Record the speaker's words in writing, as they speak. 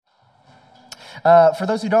For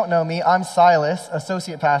those who don't know me, I'm Silas,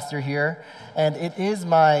 associate pastor here, and it is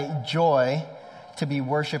my joy to be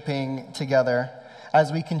worshiping together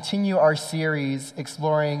as we continue our series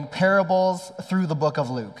exploring parables through the book of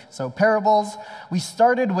Luke. So parables, we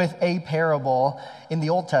started with a parable in the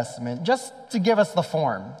Old Testament just to give us the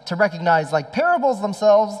form, to recognize like parables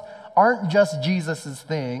themselves aren't just Jesus'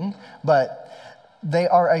 thing, but they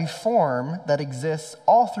are a form that exists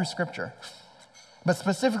all through Scripture. But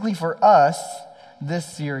specifically for us, this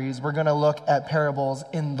series, we're going to look at parables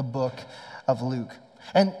in the book of Luke.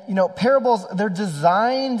 And, parables, they're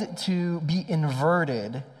designed to be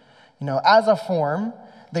inverted. As a form,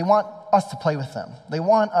 they want us to play with them. They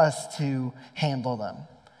want us to handle them.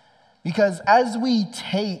 Because as we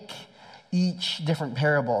take each different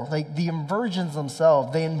parable, like the inversions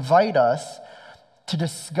themselves, they invite us to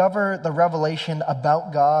discover the revelation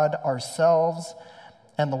about God, ourselves,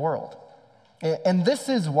 and the world. And this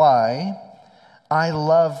is why I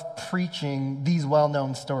love preaching these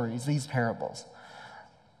well-known stories, these parables.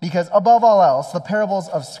 Because above all else, the parables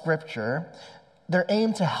of Scripture, they're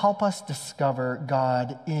aimed to help us discover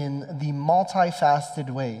God in the multifaceted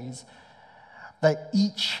ways that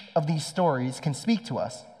each of these stories can speak to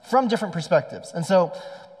us from different perspectives. And so,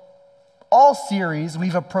 all series,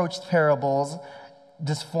 we've approached parables,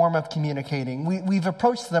 this form of communicating, we've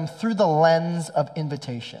approached them through the lens of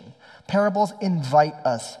invitation. Parables invite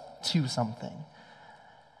us to something.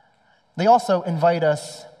 They also invite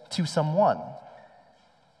us to someone.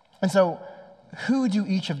 And so, who do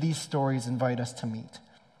each of these stories invite us to meet?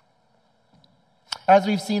 As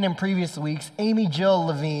we've seen in previous weeks, Amy Jill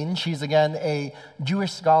Levine, she's again a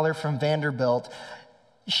Jewish scholar from Vanderbilt,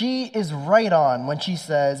 she is right on when she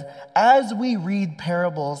says, as we read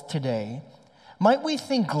parables today, might we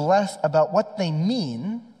think less about what they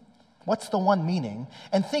mean, what's the one meaning,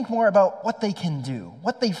 and think more about what they can do,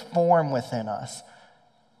 what they form within us,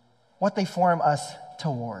 what they form us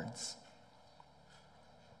towards.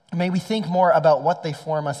 May we think more about what they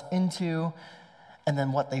form us into and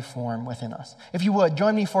then what they form within us. If you would,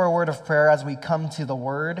 join me for a word of prayer as we come to the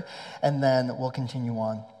word, and then we'll continue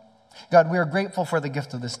on. God, we are grateful for the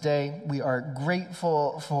gift of this day. We are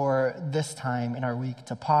grateful for this time in our week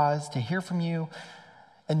to pause, to hear from you.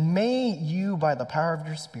 And may you, by the power of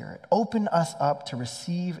your Spirit, open us up to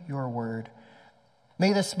receive your word.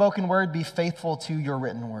 May this spoken word be faithful to your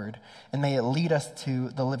written word, and may it lead us to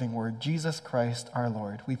the living word, Jesus Christ our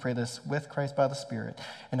Lord. We pray this with Christ by the Spirit.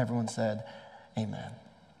 And everyone said, amen.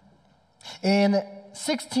 In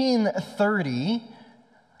 1630,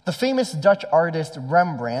 the famous Dutch artist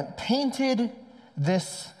Rembrandt painted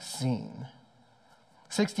this scene.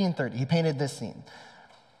 1630, he painted this scene.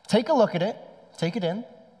 Take a look at it. Take it in.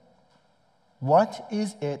 What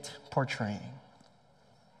is it portraying?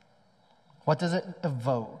 What does it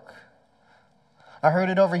evoke? I heard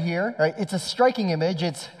it over here. Right? It's a striking image.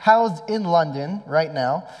 It's housed in London right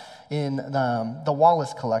now in the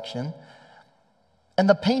Wallace collection. And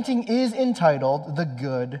the painting is entitled The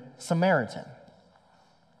Good Samaritan.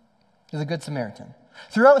 The Good Samaritan.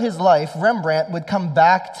 Throughout his life, Rembrandt would come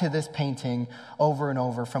back to this painting over and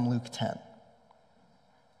over from Luke 10.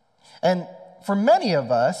 And for many of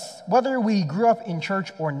us, whether we grew up in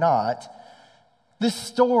church or not, this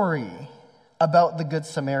story about the Good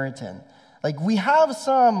Samaritan, like we have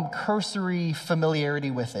some cursory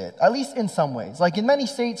familiarity with it, at least in some ways. Like in many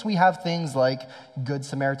states, we have things like Good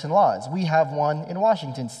Samaritan laws. We have one in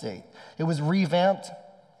Washington state. It was revamped, I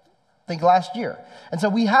think, last year. And so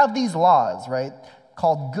we have these laws, right,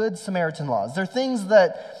 called Good Samaritan laws. They're things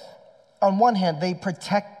that, on one hand, they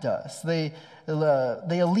protect us. They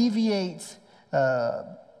alleviate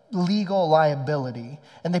legal liability,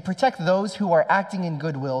 and they protect those who are acting in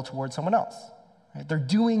goodwill towards someone else. Right? They're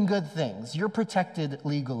doing good things. You're protected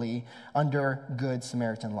legally under Good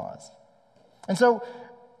Samaritan laws. And so,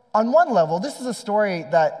 on one level, this is a story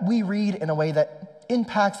that we read in a way that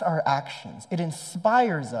impacts our actions. It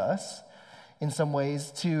inspires us, in some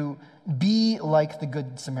ways, to be like the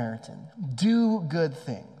Good Samaritan. Do good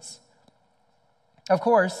things. Of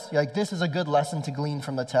course, like this is a good lesson to glean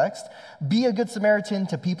from the text. Be a good Samaritan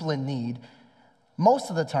to people in need. Most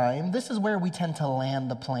of the time, this is where we tend to land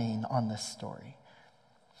the plane on this story.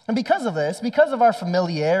 And because of this, because of our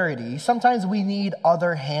familiarity, sometimes we need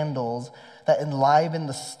other handles that enliven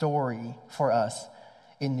the story for us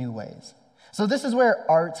in new ways. So this is where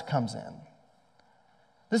art comes in.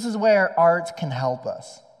 This is where art can help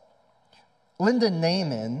us. Linda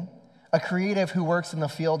Naiman, a creative who works in the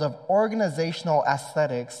field of organizational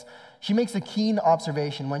aesthetics, she makes a keen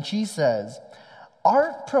observation when she says,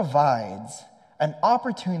 art provides an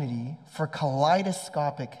opportunity for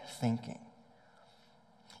kaleidoscopic thinking.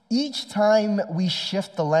 Each time we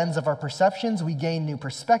shift the lens of our perceptions, we gain new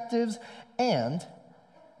perspectives and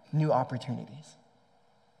new opportunities.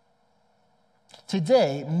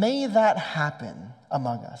 Today, may that happen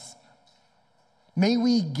among us. May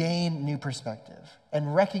we gain new perspective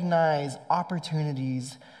and recognize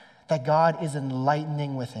opportunities that God is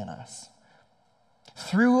enlightening within us.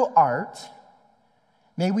 Through art,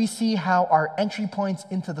 may we see how our entry points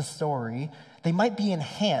into the story, they might be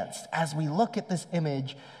enhanced as we look at this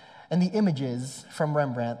image and the images from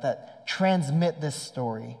Rembrandt that transmit this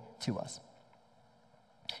story to us.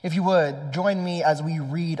 If you would, join me as we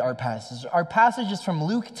read our passage. Our passage is from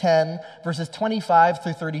Luke 10, verses 25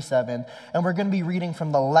 through 37, and we're going to be reading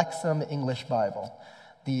from the Lexham English Bible,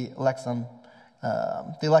 the Lexham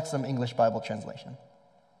English Bible translation.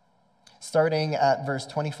 Starting at verse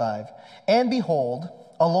 25, "And behold,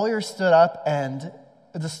 a lawyer stood up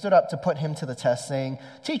to put him to the test, saying,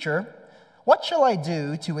 'Teacher, what shall I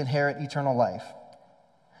do to inherit eternal life?'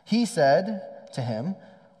 He said to him,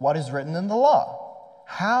 'What is written in the law?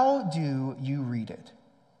 How do you read it?'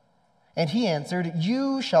 And he answered,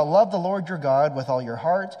 'You shall love the Lord your God with all your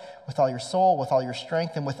heart, with all your soul, with all your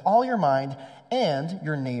strength, and with all your mind, and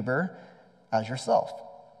your neighbor as yourself.'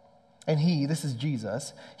 And he," this is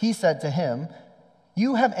Jesus, "he said to him,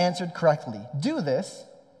 'You have answered correctly. Do this,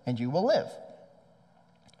 and you will live.'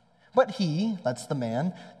 But he," that's the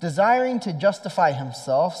man, "desiring to justify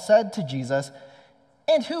himself, said to Jesus,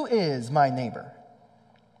 'And who is my neighbor?'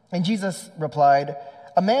 And Jesus replied,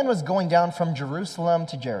 'A man was going down from Jerusalem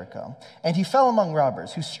to Jericho, and he fell among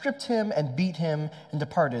robbers, who stripped him and beat him and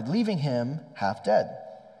departed, leaving him half dead.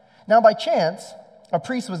 Now by chance, a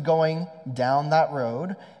priest was going down that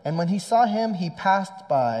road, and when he saw him, he passed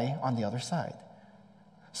by on the other side.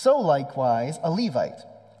 So likewise, a Levite,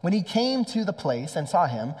 when he came to the place and saw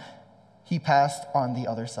him, he passed on the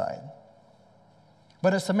other side.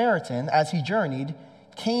 But a Samaritan, as he journeyed,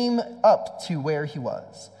 came up to where he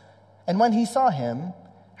was, and when he saw him,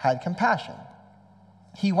 had compassion.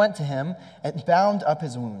 He went to him and bound up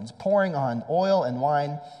his wounds, pouring on oil and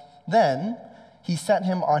wine. Then he set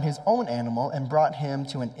him on his own animal and brought him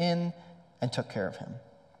to an inn and took care of him.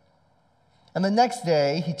 And the next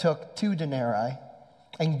day he took 2 denarii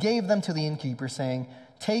and gave them to the innkeeper, saying,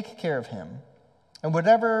 'Take care of him, and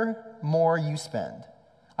whatever more you spend,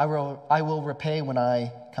 I will repay when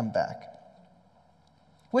I come back.'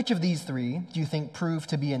 Which of these 3 do you think proved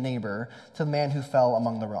to be a neighbor to the man who fell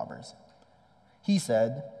among the robbers?" He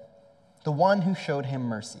said, "The one who showed him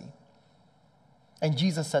mercy." And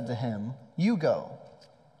Jesus said to him, "You go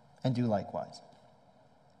and do likewise."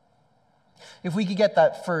 If we could get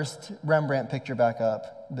that first Rembrandt picture back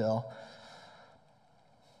up, Bill.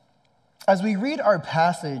 As we read our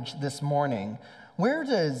passage this morning, where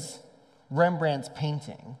does Rembrandt's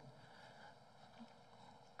painting,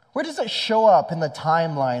 where does it show up in the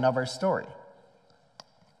timeline of our story?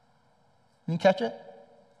 Can you catch it?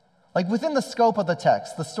 Like within the scope of the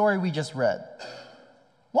text, the story we just read,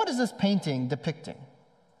 what is this painting depicting?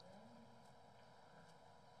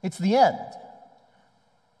 It's the end.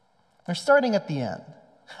 They're starting at the end.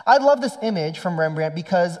 I love this image from Rembrandt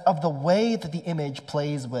because of the way that the image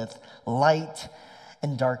plays with light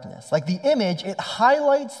and darkness. Like the image, it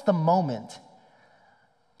highlights the moment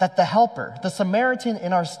that the helper, the Samaritan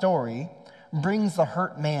in our story, brings the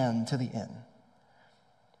hurt man to the inn.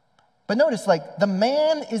 But notice, like, the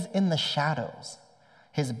man is in the shadows.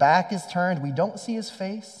 His back is turned. We don't see his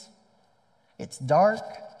face. It's dark.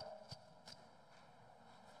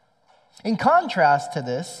 In contrast to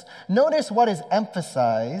this, notice what is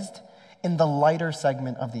emphasized in the lighter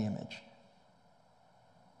segment of the image.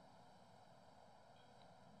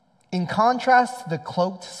 In contrast to the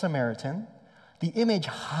cloaked Samaritan, the image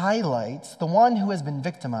highlights the one who has been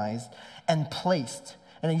victimized and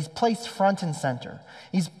he's placed front and center.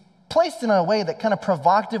 He's placed in a way that kind of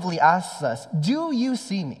provocatively asks us, do you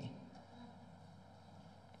see me?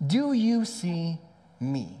 Do you see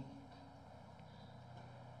me?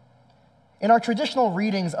 In our traditional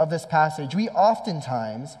readings of this passage, we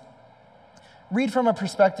oftentimes read from a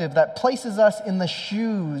perspective that places us in the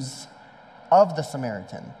shoes of the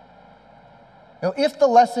Samaritan. You know, if the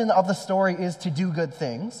lesson of the story is to do good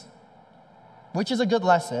things, which is a good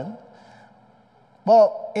lesson,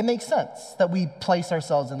 well, it makes sense that we place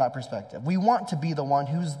ourselves in that perspective. We want to be the one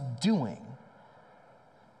who's doing.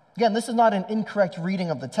 Again, this is not an incorrect reading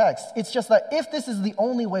of the text. It's just that if this is the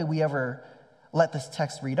only way we ever let this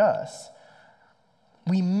text read us,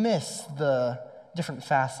 we miss the different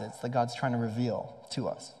facets that God's trying to reveal to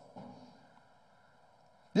us.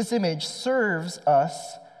 This image serves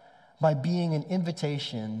us by being an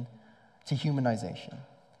invitation to humanization.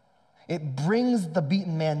 It brings the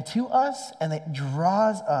beaten man to us, and it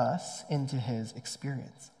draws us into his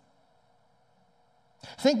experience.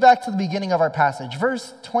 Think back to the beginning of our passage.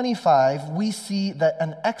 Verse 25, we see that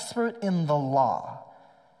an expert in the law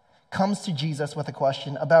comes to Jesus with a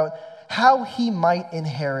question about how he might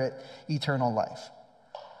inherit eternal life.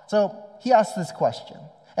 So he asks this question,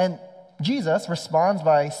 and Jesus responds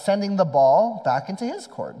by sending the ball back into his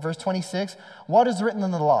court. Verse 26, what is written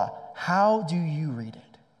in the law? How do you read it?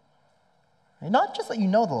 And not just that you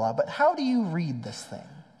know the law, but how do you read this thing?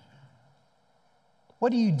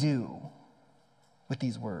 What do you do with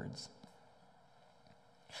these words?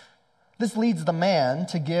 This leads the man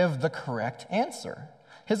to give the correct answer.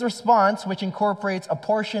 His response, which incorporates a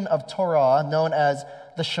portion of Torah known as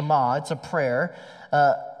the Shema, it's a prayer,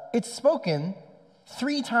 it's spoken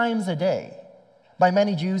 3 times a day by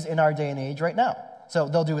many Jews in our day and age right now. So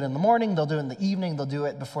they'll do it in the morning, they'll do it in the evening, they'll do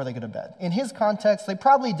it before they go to bed. In his context, they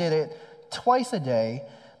probably did it twice a day,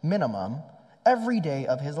 minimum, every day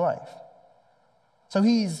of his life. So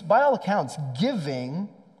he's, by all accounts, giving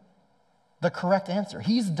the correct answer.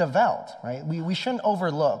 He's devout, right? We shouldn't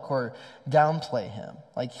overlook or downplay him.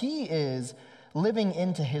 Like, he is living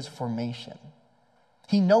into his formation.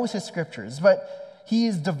 He knows his scriptures, but he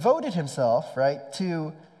has devoted himself, right,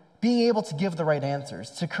 to being able to give the right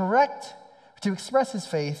answers, to express his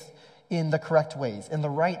faith in the correct ways, in the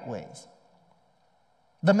right ways.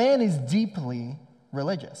 The man is deeply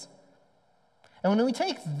religious. And when we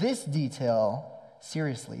take this detail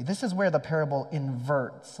seriously, this is where the parable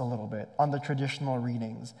inverts a little bit on the traditional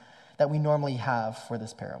readings that we normally have for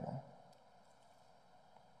this parable.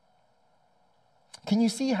 Can you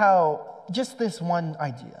see how just this one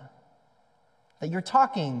idea, that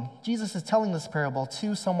Jesus is telling this parable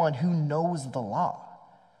to someone who knows the law,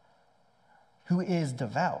 who is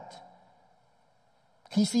devout?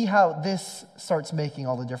 Can you see how this starts making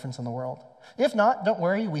all the difference in the world? If not, don't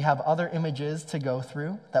worry, we have other images to go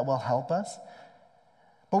through that will help us.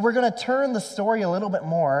 But we're going to turn the story a little bit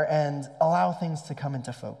more and allow things to come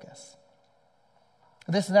into focus.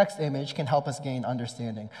 This next image can help us gain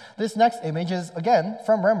understanding. This next image is, again,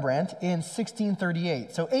 from Rembrandt in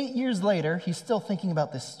 1638. So 8 years later, he's still thinking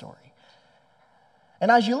about this story.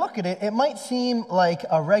 And as you look at it, it might seem like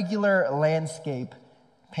a regular landscape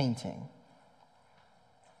painting.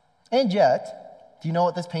 And yet, do you know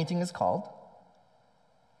what this painting is called?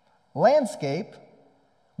 Landscape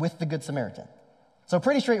with the Good Samaritan. So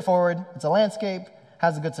pretty straightforward. It's a landscape,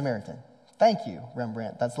 has a Good Samaritan. Thank you,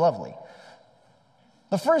 Rembrandt. That's lovely.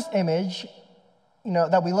 The first image,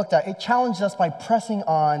 that we looked at, it challenged us by pressing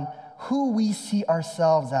on who we see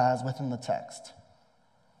ourselves as within the text.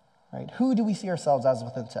 Right? Who do we see ourselves as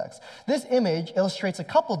within the text? This image illustrates a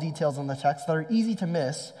couple details in the text that are easy to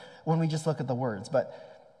miss when we just look at the words. But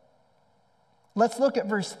let's look at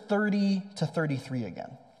verse 30 to 33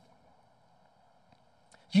 again.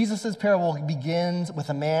 Jesus' parable begins with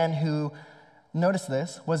a man who, notice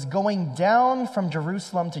this, was going down from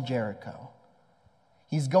Jerusalem to Jericho.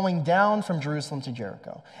 He's going down from Jerusalem to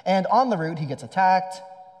Jericho. And on the route, he gets attacked,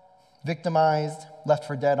 victimized, left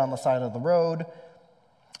for dead on the side of the road.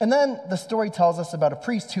 And then the story tells us about a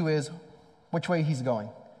priest who is, which way he's going?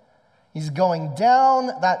 He's going down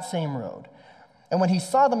that same road. And when he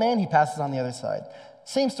saw the man, he passes on the other side.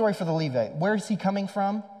 Same story for the Levite. Where is he coming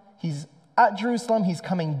from? He's at Jerusalem. He's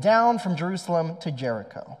coming down from Jerusalem to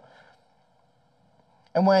Jericho.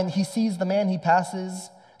 And when he sees the man, he passes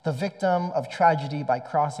the victim of tragedy by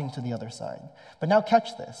crossing to the other side. But now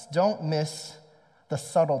catch this. Don't miss the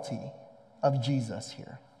subtlety of Jesus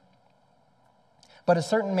here. But a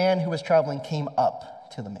certain man who was traveling came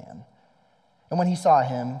up to the man. And when he saw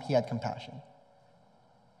him, he had compassion.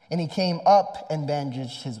 And he came up and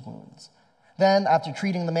bandaged his wounds. Then, after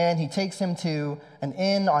treating the man, he takes him to an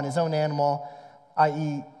inn on his own animal,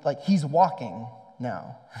 i.e., like he's walking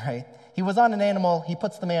now, right? He was on an animal, he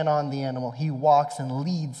puts the man on the animal, he walks and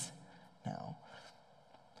leads now.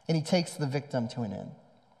 And he takes the victim to an inn.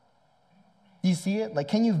 Do you see it? Like,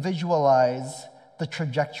 can you visualize the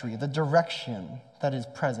trajectory, the direction that is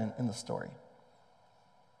present in the story?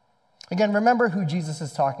 Again, remember who Jesus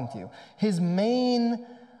is talking to. His main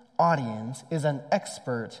audience is an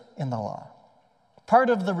expert in the law, part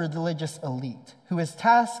of the religious elite who is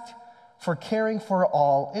tasked for caring for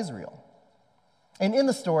all Israel. And in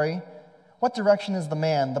the story, what direction is the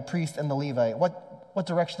man, the priest, and the Levite? What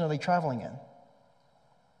direction are they traveling in?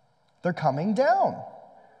 They're coming down.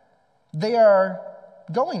 They are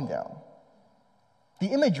going down. The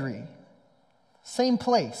imagery, same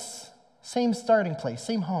place, same starting place,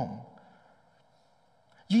 same home.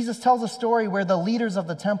 Jesus tells a story where the leaders of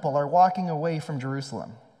the temple are walking away from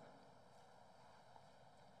Jerusalem.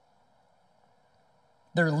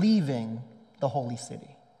 They're leaving the holy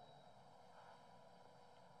city.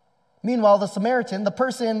 Meanwhile, the Samaritan, the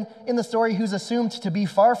person in the story who's assumed to be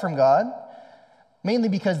far from God, mainly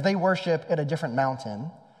because they worship at a different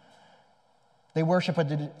mountain, they worship at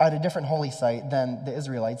a different holy site than the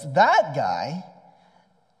Israelites. That guy,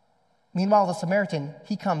 meanwhile, the Samaritan,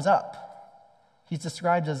 he comes up. He's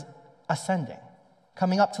described as ascending,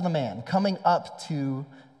 coming up to the man, coming up to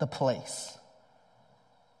the place.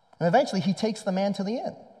 And eventually, he takes the man to the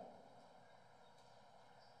inn.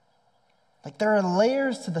 Like, there are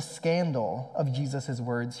layers to the scandal of Jesus'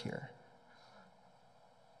 words here.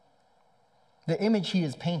 The image he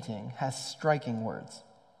is painting has striking words.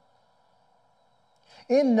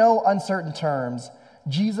 In no uncertain terms,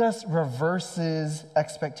 Jesus reverses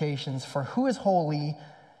expectations for who is holy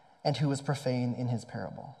and who is profane in his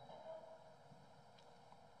parable.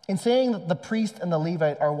 In saying that the priest and the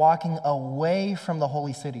Levite are walking away from the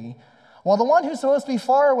holy city, while the one who's supposed to be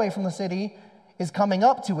far away from the city is coming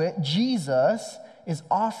up to it, Jesus is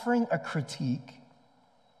offering a critique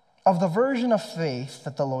of the version of faith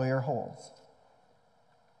that the lawyer holds.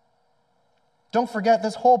 Don't forget,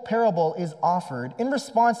 this whole parable is offered in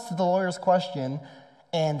response to the lawyer's question,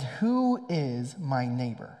 and who is my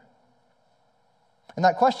neighbor? And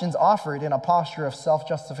that question's offered in a posture of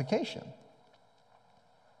self-justification.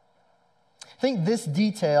 I think this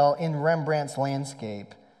detail in Rembrandt's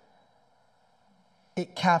landscape,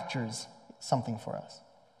 it captures something for us.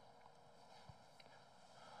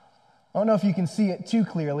 I don't know if you can see it too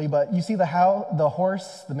clearly, but you see the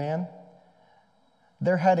horse, the man?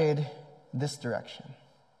 They're headed this direction.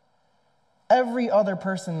 Every other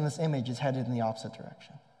person in this image is headed in the opposite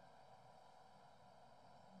direction.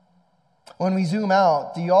 When we zoom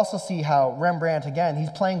out, do you also see how Rembrandt, again, he's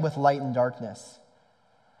playing with light and darkness.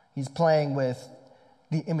 He's playing with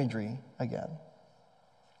the imagery again.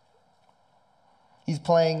 He's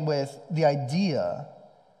playing with the idea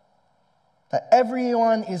that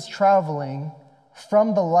everyone is traveling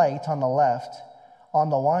from the light on the left on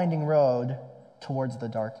the winding road towards the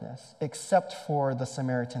darkness, except for the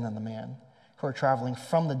Samaritan and the man, who are traveling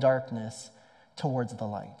from the darkness towards the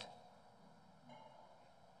light.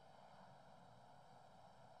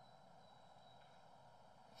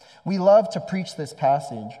 We love to preach this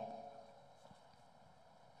passage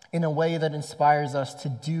in a way that inspires us to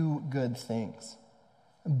do good things.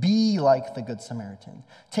 Be like the Good Samaritan.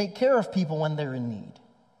 Take care of people when they're in need.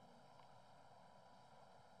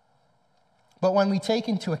 But when we take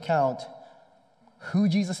into account who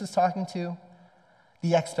Jesus is talking to,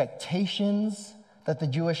 the expectations that the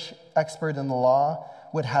Jewish expert in the law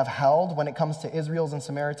would have held when it comes to Israel's and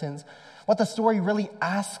Samaritans, what the story really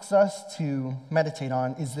asks us to meditate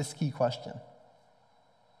on is this key question.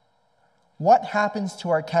 What happens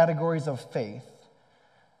to our categories of faith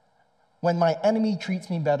when my enemy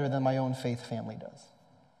treats me better than my own faith family does?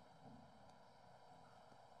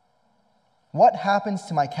 What happens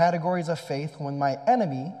to my categories of faith when my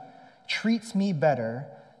enemy treats me better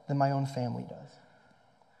than my own family does?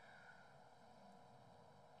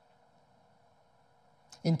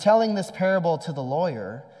 In telling this parable to the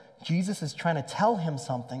lawyer, Jesus is trying to tell him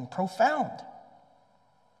something profound.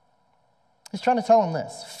 He's trying to tell him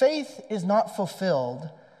this: faith is not fulfilled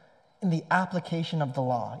in the application of the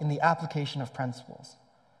law, in the application of principles.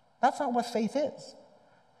 That's not what faith is.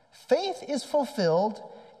 Faith is fulfilled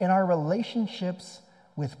in our relationships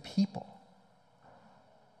with people.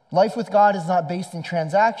 Life with God is not based in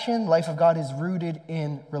transaction. Life of God is rooted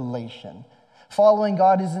in relation. Following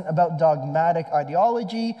God isn't about dogmatic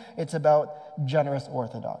ideology. It's about generous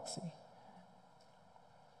orthodoxy.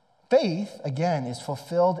 Faith, again, is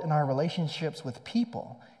fulfilled in our relationships with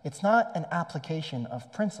people. It's not an application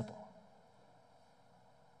of principle.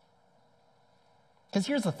 Because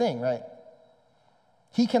here's the thing, right?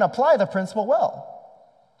 He can apply the principle well.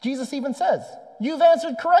 Jesus even says, "You've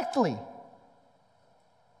answered correctly."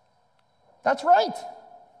 That's right.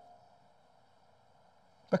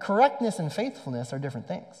 But correctness and faithfulness are different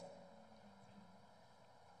things.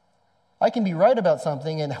 I can be right about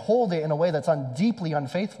something and hold it in a way that's deeply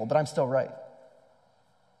unfaithful, but I'm still right.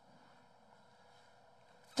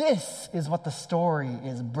 This is what the story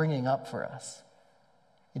is bringing up for us.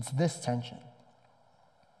 It's this tension.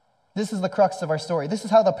 This is the crux of our story. This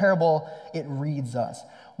is how the parable, it reads us.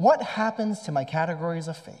 What happens to my categories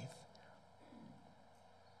of faith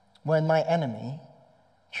when my enemy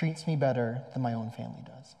treats me better than my own family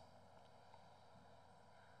does?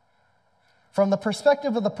 From the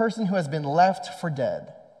perspective of the person who has been left for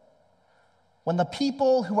dead, when the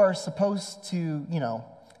people who are supposed to,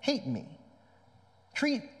 hate me,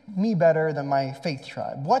 treat me better than my faith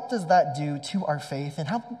tribe. What does that do to our faith, and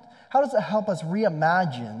how does it help us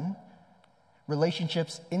reimagine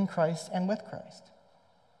relationships in Christ and with Christ?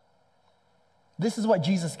 This is what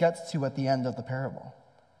Jesus gets to at the end of the parable.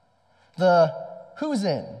 The who's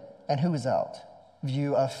in and who's out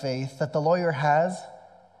view of faith that the lawyer has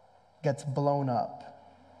gets blown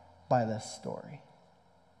up by this story.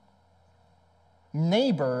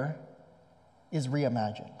 Neighbor is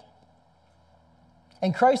reimagined.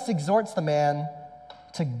 And Christ exhorts the man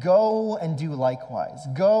to go and do likewise.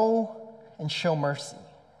 Go and show mercy.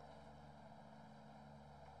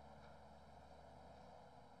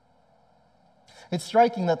 It's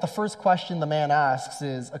striking that the first question the man asks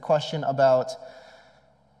is a question about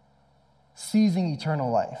seizing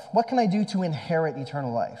eternal life. What can I do to inherit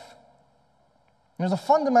eternal life? There's a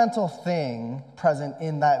fundamental thing present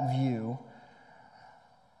in that view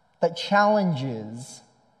that challenges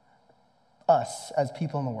us as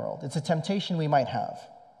people in the world. It's a temptation we might have.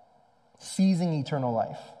 Seizing eternal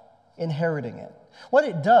life, inheriting it. What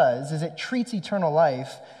it does is it treats eternal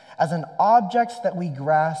life as an object that we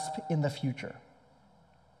grasp in the future.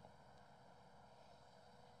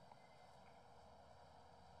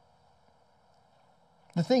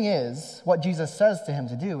 The thing is, what Jesus says to him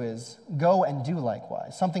to do is go and do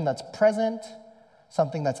likewise. Something that's present,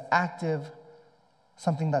 something that's active,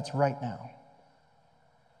 something that's right now.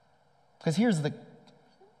 Because here's the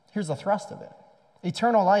thrust of it.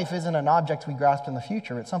 Eternal life isn't an object we grasp in the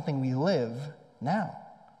future. It's something we live now.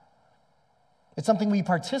 It's something we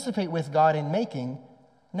participate with God in making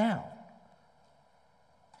now.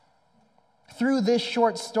 Through this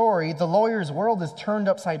short story, the lawyer's world is turned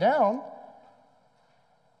upside down,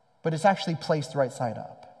 but it's actually placed right side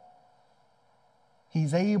up.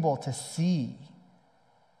 He's able to see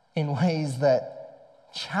in ways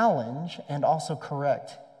that challenge and also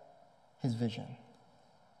correct his vision.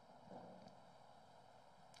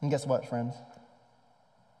 And guess what, friends?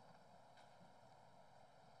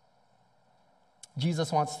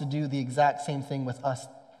 Jesus wants to do the exact same thing with us.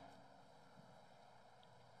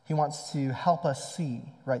 He wants to help us see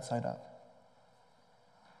right side up.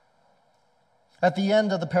 At the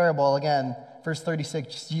end of the parable, again, verse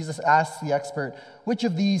 36, Jesus asks the expert, which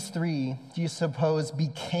of these three do you suppose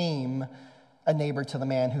became a neighbor to the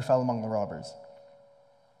man who fell among the robbers?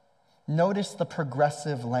 Notice the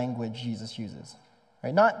progressive language Jesus uses.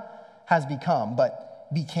 Right? Not has become,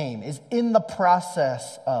 but became, is in the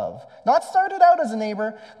process of. Not started out as a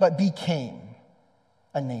neighbor, but became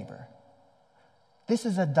a neighbor. This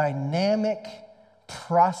is a dynamic,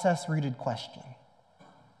 process-rooted question.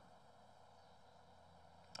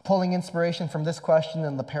 Pulling inspiration from this question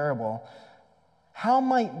in the parable, how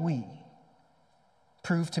might we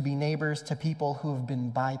prove to be neighbors to people who have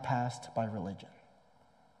been bypassed by religion?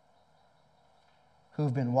 Who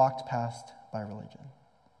have been walked past by religion?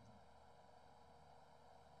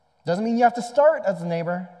 Doesn't mean you have to start as a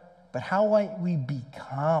neighbor, but how might we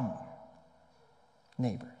become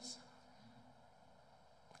neighbors?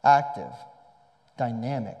 Active,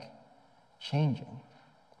 dynamic, changing,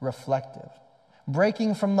 reflective,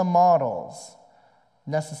 breaking from the models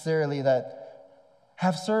necessarily that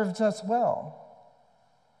have served us well,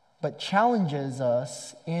 but challenges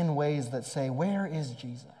us in ways that say, where is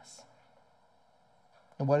Jesus?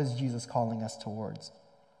 And what is Jesus calling us towards?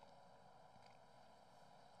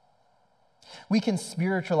 We can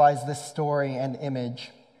spiritualize this story and image.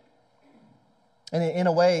 And in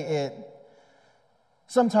a way,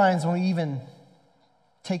 sometimes when we even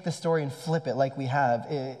take the story and flip it like we have,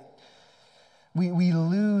 we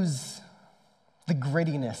lose the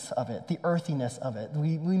grittiness of it, the earthiness of it.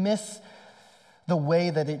 We miss the way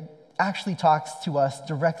that it actually talks to us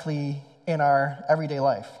directly in our everyday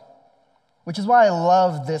life. Which is why I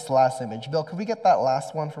love this last image. Bill, could we get that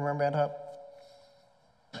last one from Rembrandt Hub?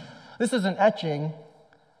 This is an etching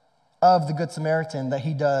of the Good Samaritan that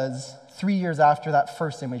he does 3 years after that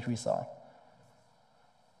first image we saw.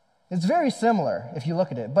 It's very similar if you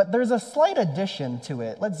look at it, but there's a slight addition to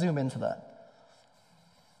it. Let's zoom into that.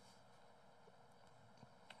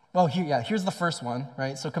 Oh, here's the first one,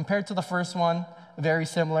 right? So compared to the first one, very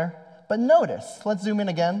similar. But notice, let's zoom in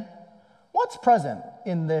again. What's present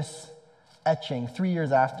in this etching 3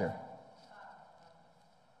 years after?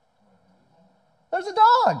 There's a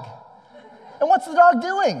dog. And what's the dog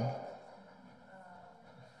doing?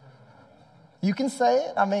 You can say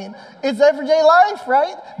it. I mean, it's everyday life,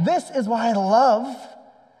 right? This is why I love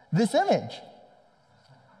this image.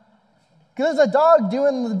 Because there's a dog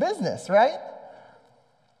doing the business, right?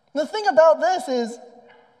 The thing about this is,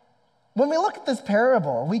 when we look at this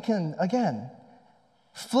parable, we can, again,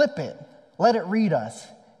 flip it, let it read us,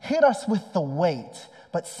 hit us with the weight,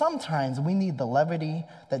 But sometimes we need the levity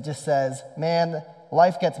that just says, man,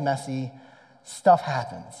 life gets messy, stuff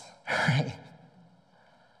happens, right?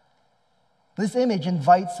 This image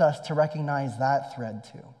invites us to recognize that thread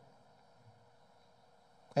too.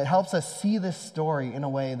 It helps us see this story in a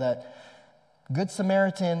way that Good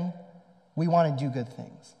Samaritan, we want to do good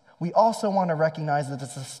things. We also want to recognize that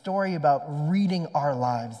it's a story about reading our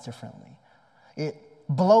lives differently. It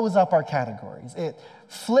blows up our categories. It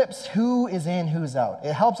flips who is in, who's out.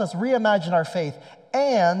 It helps us reimagine our faith,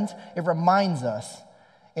 and it reminds us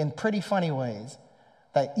in pretty funny ways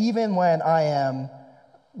that even when I am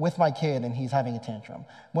with my kid and he's having a tantrum,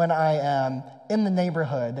 when I am in the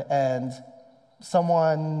neighborhood and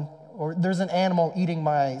there's an animal eating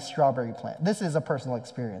my strawberry plant. This is a personal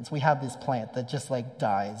experience. We have this plant that just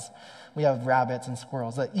dies. We have rabbits and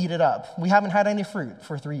squirrels that eat it up. We haven't had any fruit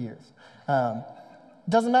for 3 years.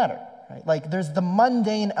 Doesn't matter, right? There's the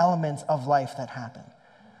mundane elements of life that happen.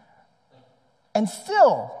 And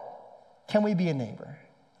still, can we be a neighbor?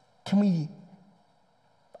 Can we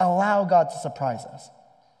allow God to surprise us?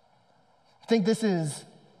 I think this is,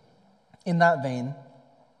 in that vein,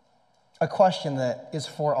 a question that is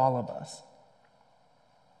for all of us.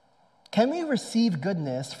 Can we receive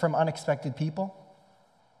goodness from unexpected people?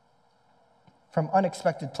 From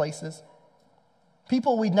unexpected places?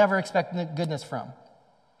 People we'd never expect goodness from.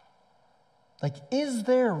 Is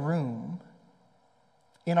there room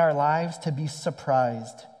in our lives to be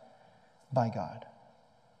surprised by God?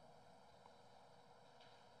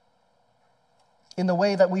 In the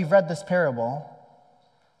way that we've read this parable,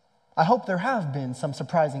 I hope there have been some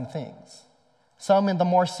surprising things. Some in the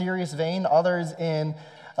more serious vein, others in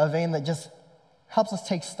a vein that just helps us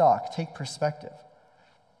take stock, take perspective.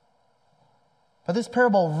 But this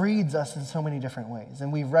parable reads us in so many different ways,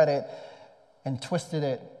 and we've read it and twisted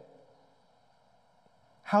it.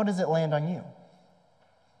 How does it land on you?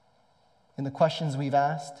 In the questions we've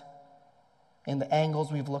asked, in the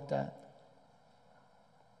angles we've looked at.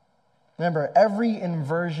 Remember, every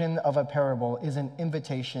inversion of a parable is an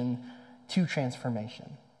invitation to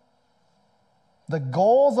transformation. The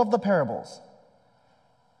goals of the parables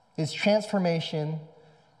is transformation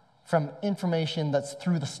from information that's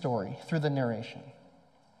through the story, through the narration.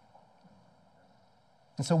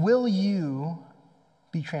 And so will you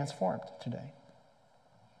be transformed today?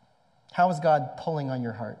 How is God pulling on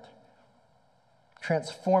your heart?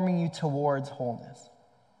 Transforming you towards wholeness?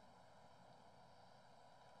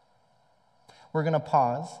 We're going to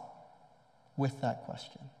pause with that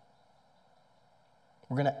question.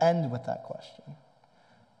 We're going to end with that question.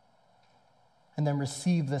 And then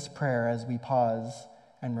receive this prayer as we pause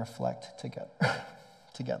and reflect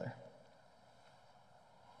together.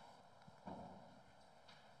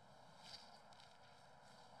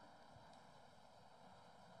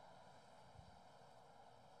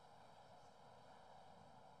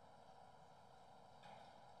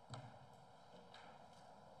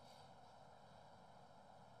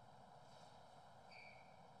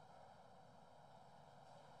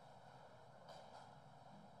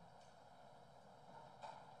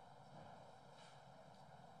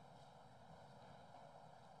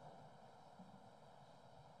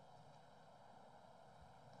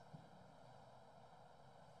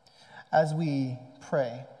 As we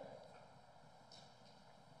pray,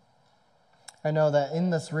 I know that in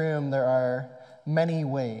this room there are many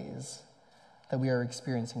ways that we are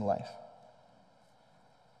experiencing life.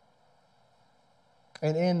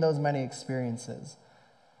 And in those many experiences,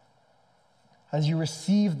 as you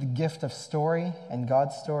receive the gift of story and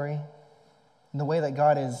God's story, and the way that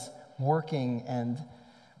God is working, and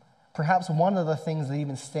perhaps one of the things that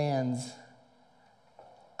even stands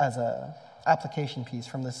as a application piece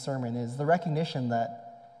from this sermon is the recognition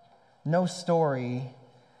that no story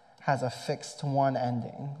has a fixed one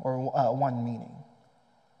ending or one meaning.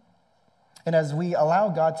 And as we allow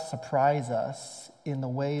God to surprise us in the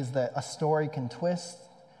ways that a story can twist,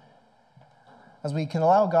 as we can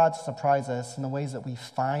allow God to surprise us in the ways that we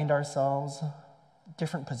find ourselves,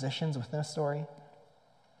 different positions within a story,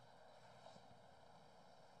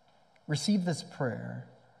 receive this prayer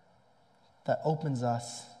that opens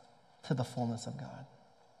us to the fullness of God.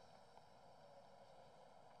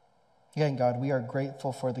 Again, God, we are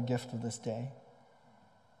grateful for the gift of this day.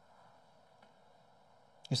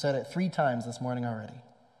 You said it 3 times this morning already,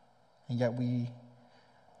 and yet we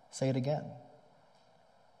say it again.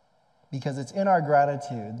 Because it's in our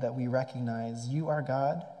gratitude that we recognize you are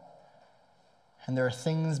God, and there are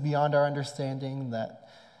things beyond our understanding that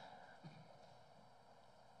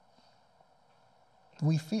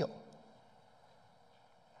we feel.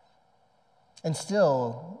 And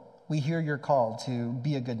still, we hear your call to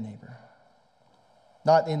be a good neighbor.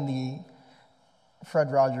 Not in the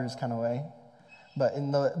Fred Rogers kind of way, but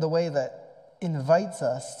in the way that invites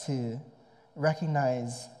us to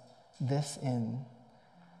recognize this in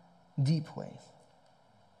deep ways,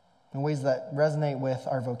 in ways that resonate with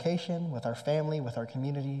our vocation, with our family, with our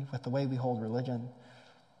community, with the way we hold religion.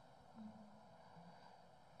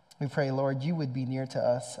 We pray, Lord, you would be near to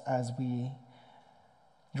us as we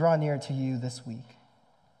draw near to you this week.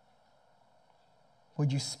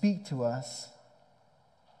 Would you speak to us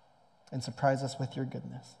and surprise us with your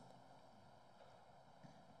goodness?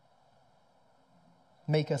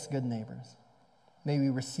 Make us good neighbors. May we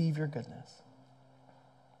receive your goodness.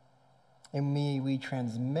 And may we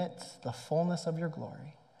transmit the fullness of your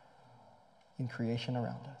glory in creation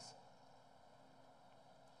around us.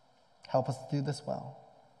 Help us to do this well.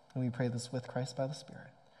 And we pray this with Christ by the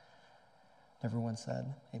Spirit. Everyone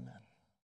said, amen.